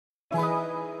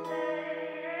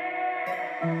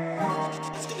Hey,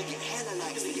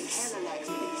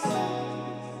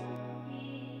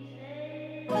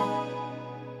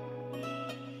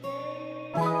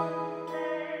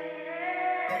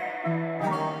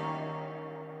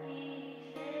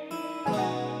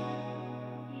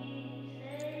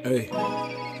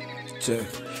 check.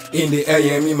 In the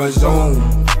AM in my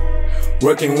zone,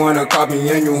 working wanna copy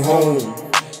a new home.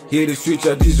 Hit the switch,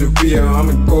 I disappear, I'm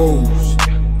a ghost.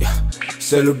 Yeah,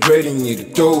 celebrating it, a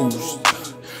toast.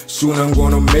 Soon I'm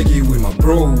gonna make it with my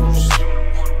bros.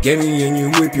 Get me a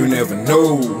new whip, you never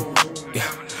know.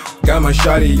 Yeah, got my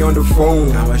shawty on the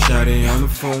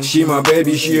phone. She my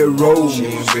baby, she a rose.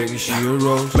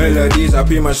 Melodies up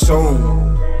in my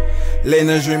song. Late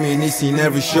nights reminiscing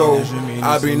every show.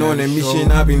 I've been on a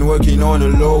mission, I've been working on the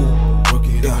low.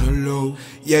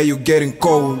 Yeah, you getting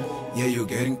cold.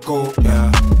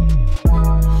 Yeah.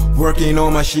 Working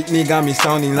on my shit, nigga, got me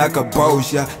sounding like a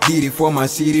boss, yeah. Did it for my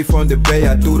city, from the bay,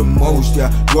 I do the most,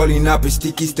 yeah. Rolling up a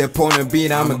sticky step on a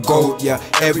beat, I'm a goat, yeah.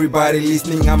 Everybody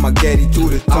listening, I'ma get it to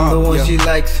the top, I'm the one yeah. she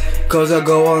likes, cause I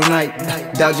go all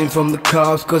night. Dodging from the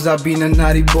cops, cause I been a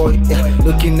naughty boy, yeah.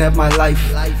 Looking at my life,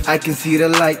 I can see the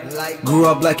light. Grew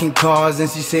up liking cars, and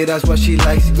she say that's what she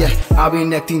likes, yeah. I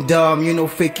been acting dumb, you know,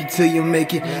 fake it till you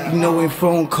make it. Ignoring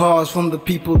phone calls from the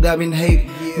people that been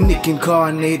hating. Nick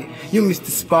incarnated, you missed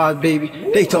the spot, baby.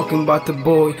 They talking about the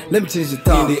boy, let me change the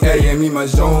topic. In the AM in my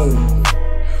zone,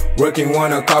 working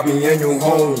wanna copy a new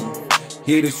home.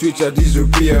 Hit the switch, I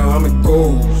disappear, I'm a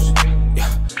ghost. Yeah,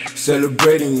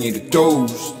 celebrating it, a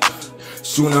toast.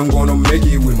 Soon I'm gonna make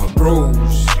it with my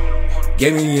bros.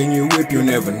 Get me a new whip, you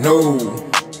never know.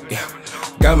 Yeah,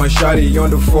 got my shawty on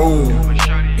the phone.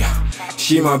 Yeah,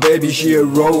 she my baby, she a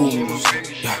rose.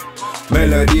 Yeah,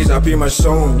 melodies up in my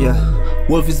song. Yeah,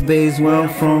 Wolf's Bay is where I'm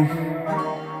from.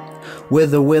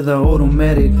 Weather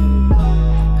automatic.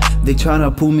 They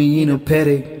tryna put me in a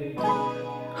paddock.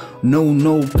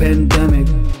 No pandemic.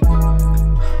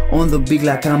 On the beat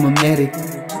like I'm a medic.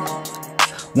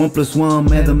 1 + 1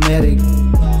 mathematic.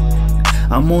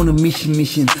 I'm on a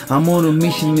mission. I'm on a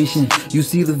mission. You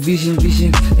see the vision,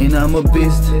 and I'm a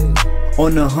beast.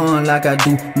 On the hunt like I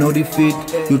do, no defeat.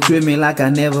 You treat me like I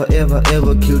never ever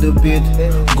killed a bit.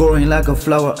 Growing like a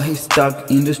flower, I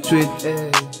stuck in the street.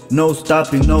 No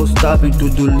stopping,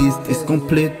 to-do list is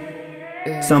complete.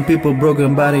 Some people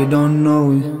broken but they don't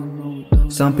know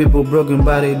it. Some people broken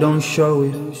but they don't show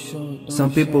it.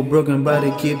 Some people broken but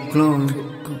they keep glowing.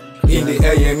 In the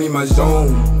AM in my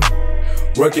zone,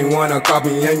 working wanna copy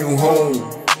a new home.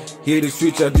 Hit the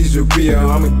switch, I disappear,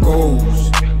 I'm a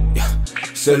ghost. Yeah,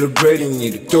 celebrating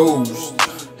it, a toast.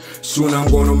 Soon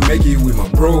I'm gonna make it with my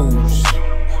bros.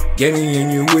 Get me a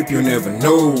new whip, you never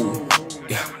know.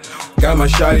 Yeah, got my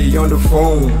shawty on the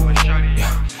phone.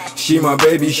 Yeah, she my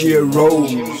baby, she a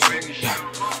rose. Yeah,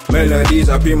 melodies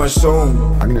up in my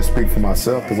song. I'm gonna speak for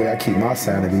myself. The way I keep my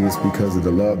sanity is because of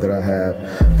the love that I have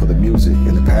for the music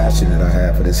and the passion that I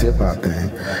have for this hip-hop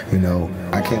thing. You know,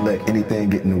 I can't let anything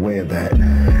get in the way of that,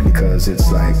 because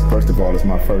it's like, first of all, it's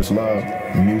my first love,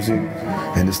 music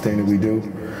and this thing that we do,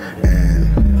 and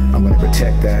I'm gonna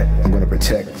protect that. I'm gonna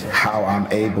protect how I'm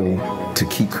able to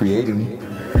keep creating.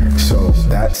 So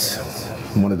that's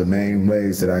one of the main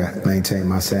ways that I maintain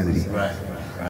my sanity. Right.